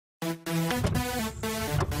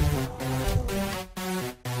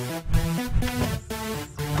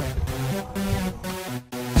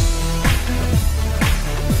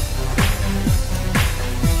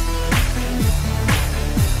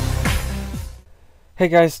Hey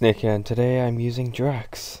guys, Nick here, and today I'm using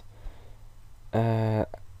Jurracs.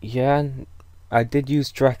 Yeah, I did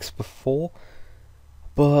use Jurracs before,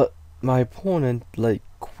 but my opponent,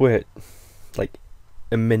 quit, like,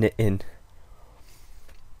 a minute in.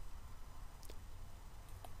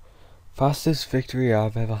 Fastest victory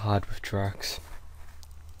I've ever had with Jurracs.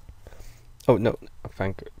 Oh, no,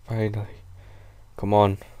 finally. Come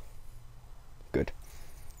on. Good.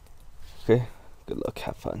 Okay, good luck,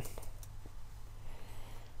 have fun.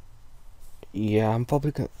 Yeah, I'm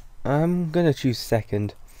gonna choose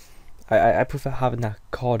second. I prefer having that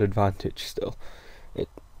card advantage still.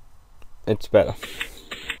 It's better.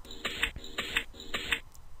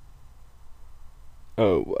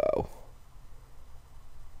 Oh wow.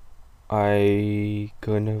 I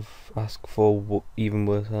couldn't have asked for even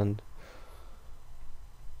worse and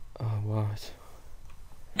oh what?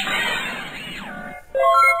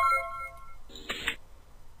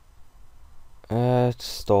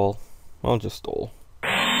 Stall. I'll just stall.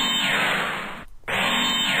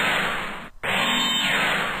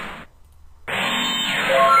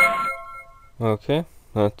 Okay,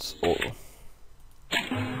 that's all.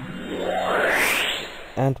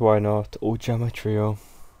 And why not? Ojama Trio.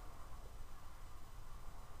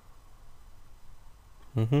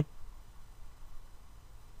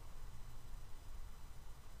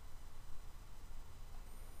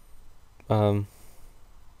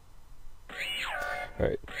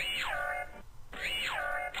 Right.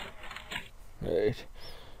 Right.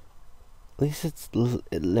 At least it's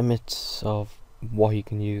it limits of what he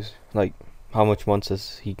can use. Like, how much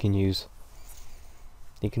monsters he can use.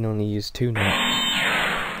 He can only use 2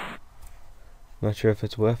 now. Not sure if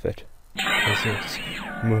it's worth it.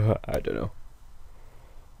 I don't know.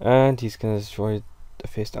 And he's gonna destroy the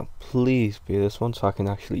face down. Please be this one so I can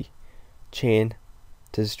actually chain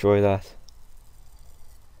to destroy that.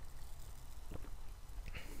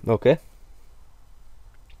 Okay.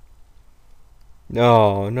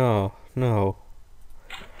 No, no, no.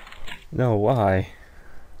 No, why?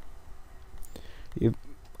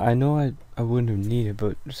 I know I wouldn't have needed,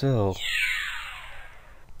 but still.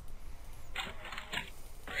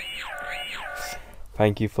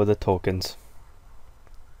 Thank you for the tokens.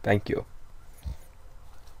 Thank you.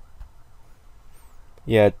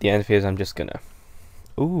 Yeah, at the end phase I'm just gonna...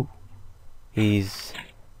 Ooh. He's...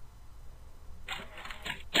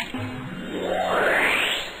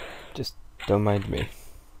 Just don't mind me.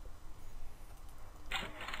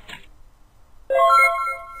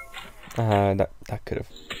 That could have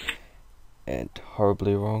ended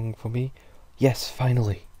horribly wrong for me. Yes,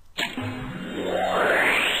 finally.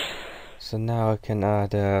 So now I can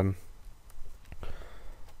add I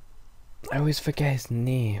always forget his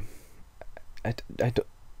name. I don't,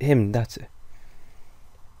 him, that's it.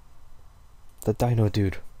 The Dino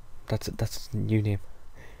Dude. That's his new name.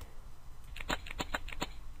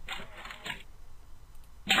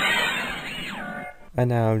 And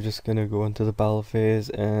now I'm just gonna go into the battle phase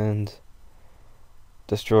and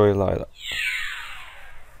destroy Lila.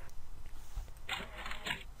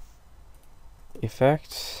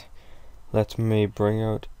 Effects. Let me bring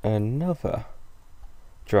out another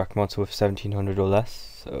Jurrac monster with 1700 or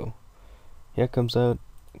less. So here comes out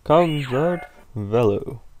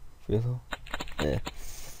Velo. Yeah.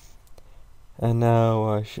 And now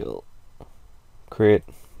I shall create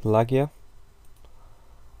Lagia,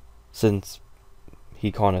 since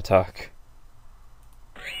he can't attack.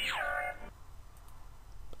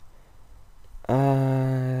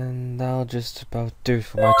 And that'll just about do it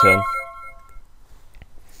for my turn.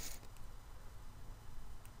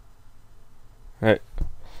 Right.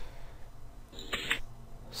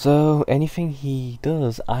 So anything he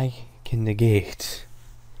does I can negate,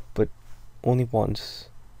 but only once.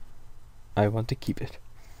 I want to keep it,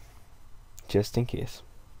 just in case.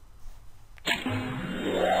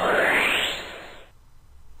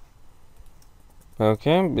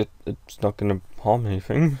 Okay, it's not gonna harm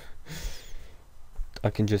anything. I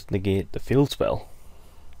can just negate the field spell.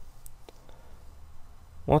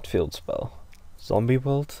 What field spell? Zombie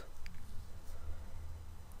World?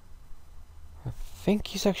 I think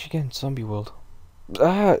he's actually getting Zombie World.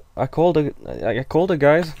 I called it,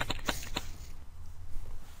 guys.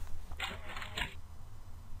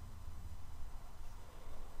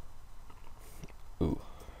 Ooh.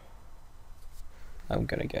 I'm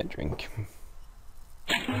gonna get a drink.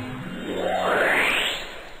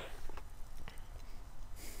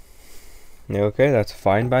 Okay, that's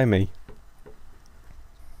fine by me.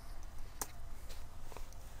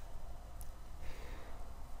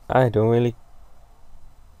 I don't really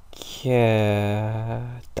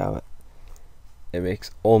care. Damn it. It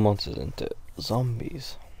makes all monsters into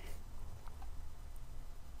zombies.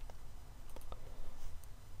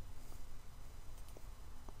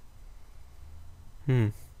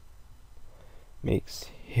 Makes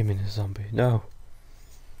him in a zombie. No.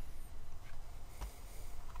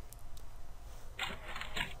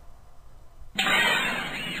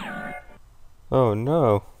 Oh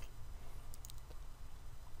no.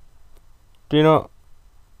 Do you not?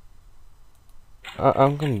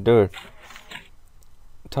 I'm gonna do it.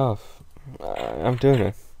 Tough. I'm doing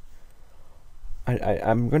it.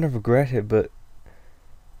 I'm gonna regret it, but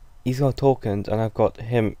he's got tokens and I've got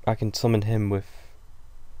him. I can summon him with,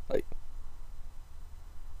 like,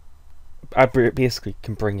 I basically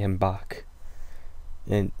can bring him back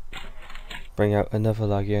and bring out another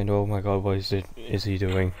Lagia. And oh my god, what is he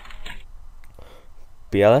doing?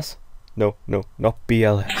 BLS? No, not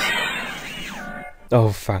BLS.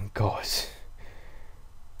 Oh, thank God.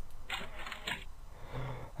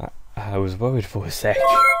 I was worried for a sec.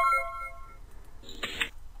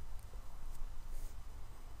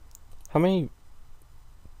 How many?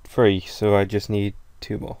 3, so I just need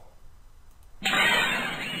 2 more.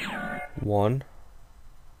 1.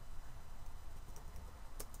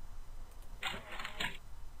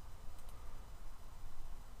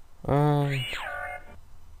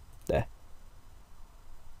 There.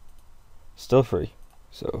 Still 3.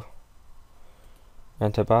 So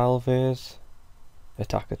enter battle phase.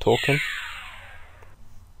 Attack a token. In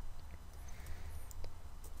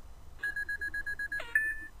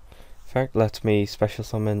fact, lets me special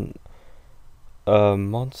summon a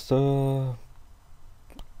monster.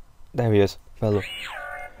 There he is, fellow.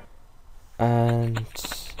 And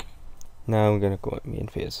now I'm gonna go at main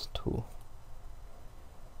phase 2.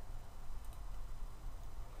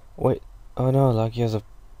 Wait, oh no, like he has a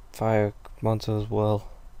fire monster as well.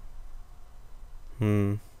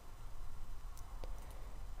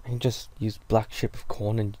 I can just use Black Ship of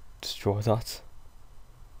Corn and destroy that.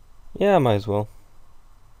 Yeah, I might as well.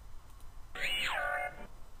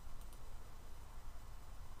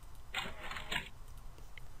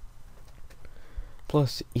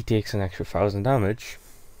 Plus, he takes an extra 1000 damage.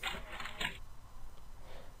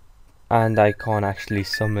 And I can't actually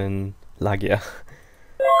summon Lagia.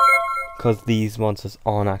 Because these monsters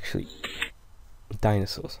aren't actually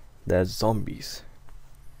dinosaurs. They're zombies.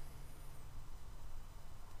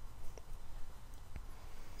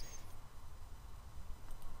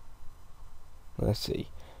 Let's see.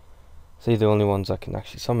 See, the only ones I can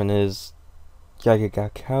actually summon is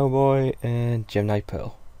Jagaga Cowboy and Gemini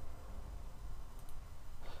Pearl.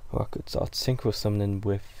 Well, I could start synchro summoning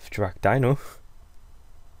with Jurrac Dino.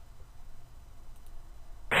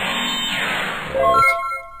 Right.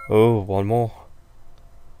 Oh, one more.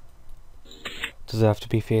 Does it have to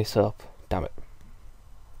be face up? Damn it.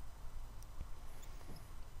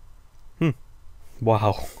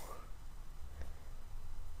 Wow.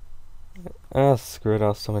 Ah, screw it,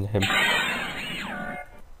 I'll summon him.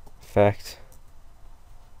 Effect.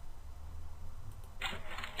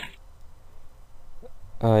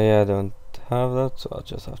 Oh yeah, I don't have that, so I'll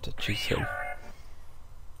just have to choose him.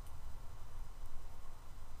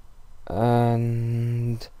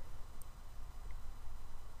 And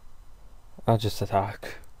I'll just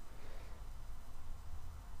attack.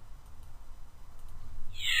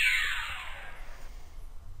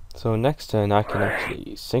 So next turn I can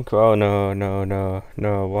actually synchro. Oh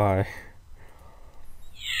no, why?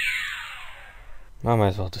 I might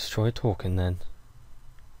as well destroy a token then.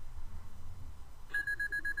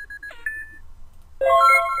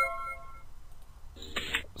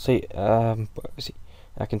 See, I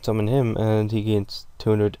can summon him and he gains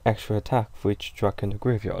 200 extra attack for each Jurrac in the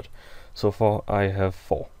graveyard. So far I have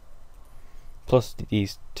 4. Plus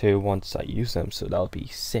these 2 once I use them, so that'll be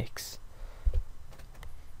 6.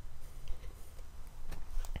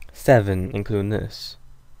 7 including this.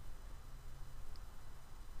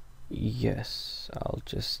 Yes, I'll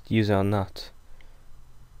just use it on that.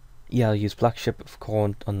 Yeah, I'll use Black Ship of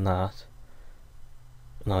Corn on that.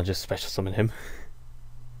 And I'll just special summon him.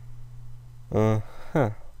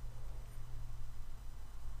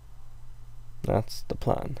 That's the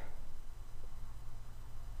plan.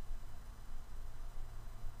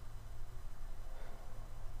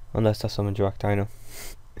 Unless I summon Jurrac Dino.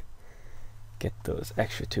 Get those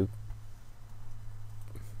extra 2.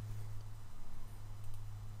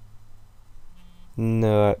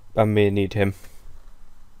 No, I may need him.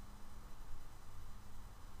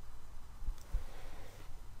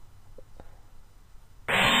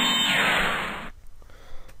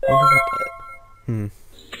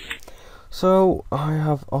 So I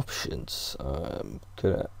have options. I'm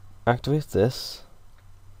gonna activate this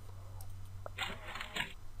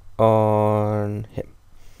on him.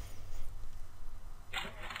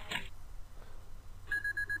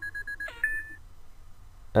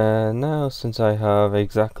 And now, since I have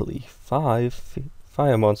exactly 5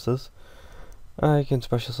 fire monsters, I can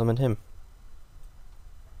special summon him.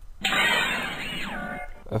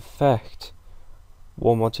 Effect.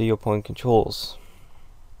 One monster your opponent controls.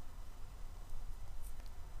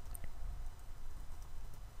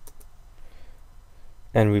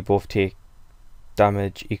 And we both take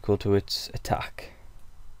damage equal to its attack.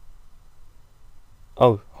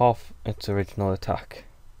 Oh, half its original attack.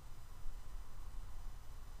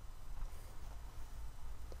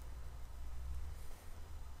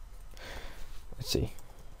 Let's see.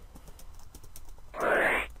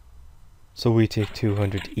 So we take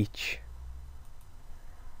 200 each.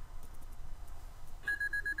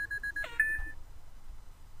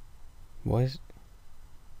 Why is...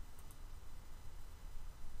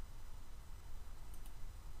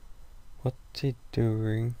 What's it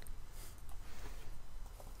doing?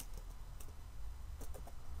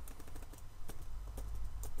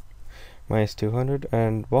 Minus 200,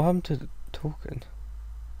 and what happened to the token?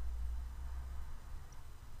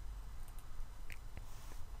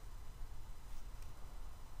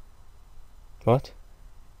 What?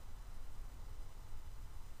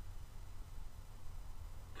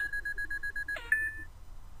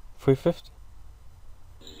 $350.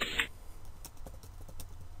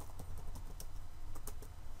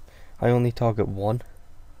 I only target one.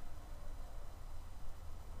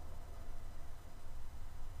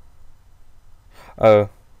 Oh.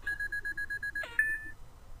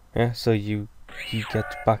 Yeah, so you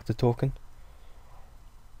get back the token.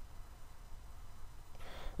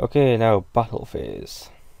 Okay, now battle phase.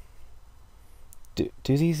 Do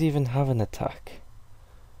these even have an attack?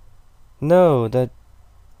 No, they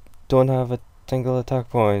don't have a single attack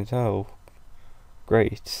point. Oh,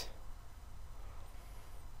 great.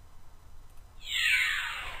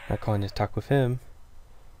 I can't attack with him,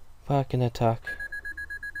 but I can attack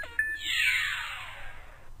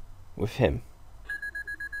with him.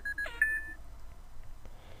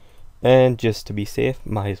 And just to be safe,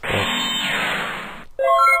 might as well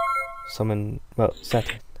summon, well, set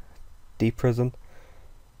it, deep prison.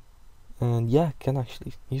 And yeah, I can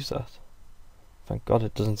actually use that. Thank God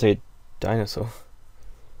it doesn't say dinosaur.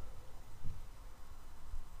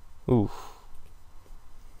 Ooh.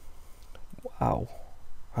 Wow.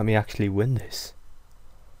 I may actually win this.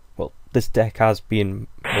 Well, this deck has been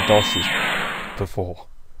Madoshi's before.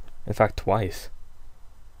 In fact, twice.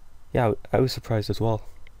 Yeah, I was surprised as well.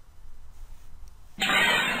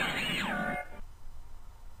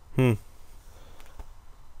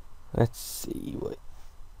 Let's see what...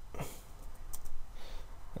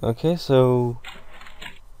 Okay, so...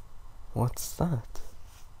 What's that?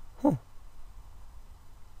 Huh.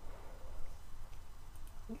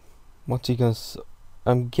 What's he gonna...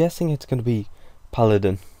 I'm guessing it's gonna be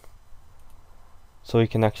Paladin. So he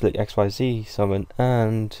can actually XYZ summon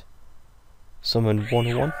and... Summon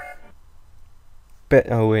 101?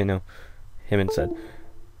 Oh wait, no. Him instead.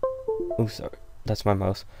 Oh, sorry. That's my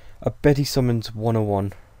mouse. I bet he summons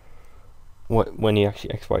 101 when he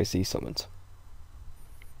actually XYZ summons.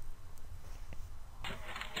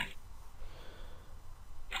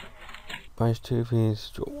 Minus 2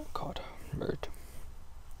 please draw 1 card. Nerd.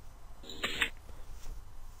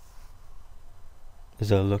 Is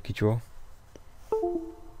that a lucky draw?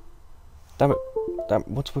 Damn it. Damn,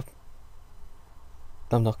 what's with...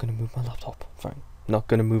 I'm not gonna move my laptop. Fine. Not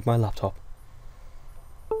gonna move my laptop.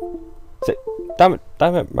 Sit. Damn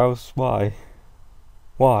it, mouse. Why?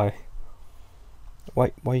 Why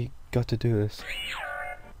you got to do this?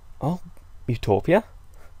 Oh, Utopia?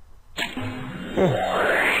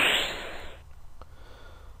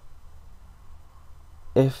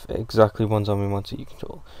 If exactly one zombie monster you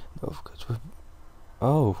control. No, of course.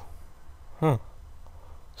 Oh. Huh.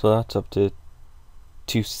 So that's up to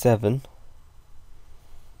 2-7.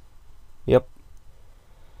 Yep.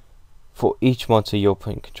 For each monster your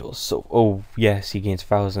opponent controls. So, oh yes, he gains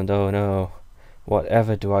 1,000. Oh no.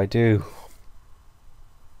 Whatever do I do?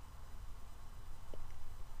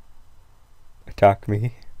 Attack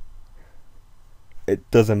me. It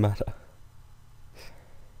doesn't matter.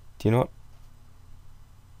 Do you know what?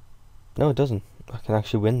 No, it doesn't. I can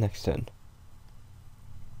actually win next turn.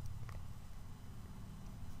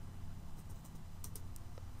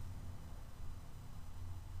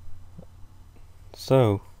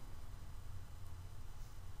 So...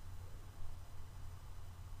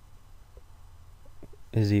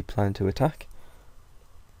 Is he planning to attack?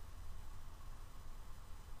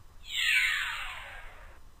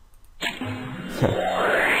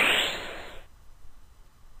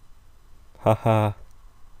 Haha.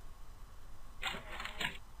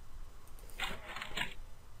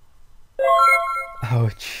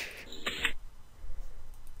 Ouch.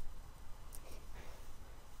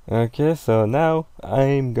 Okay, so now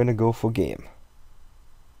I'm gonna go for game.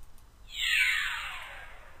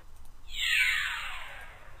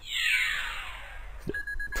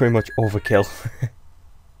 Pretty much overkill.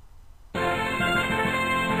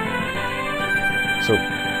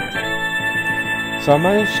 So I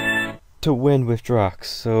managed to win with Jurracs,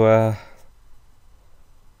 so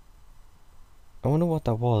I wonder what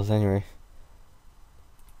that was anyway.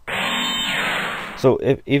 So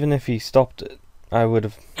even if he stopped it, I would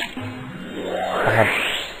have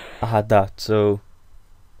I had that, so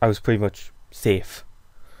I was pretty much safe.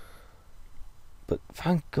 But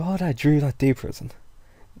thank God I drew that D prison.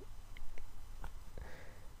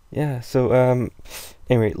 Yeah, so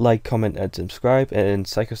anyway, like, comment and subscribe, and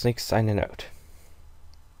Psycho Snake signing out.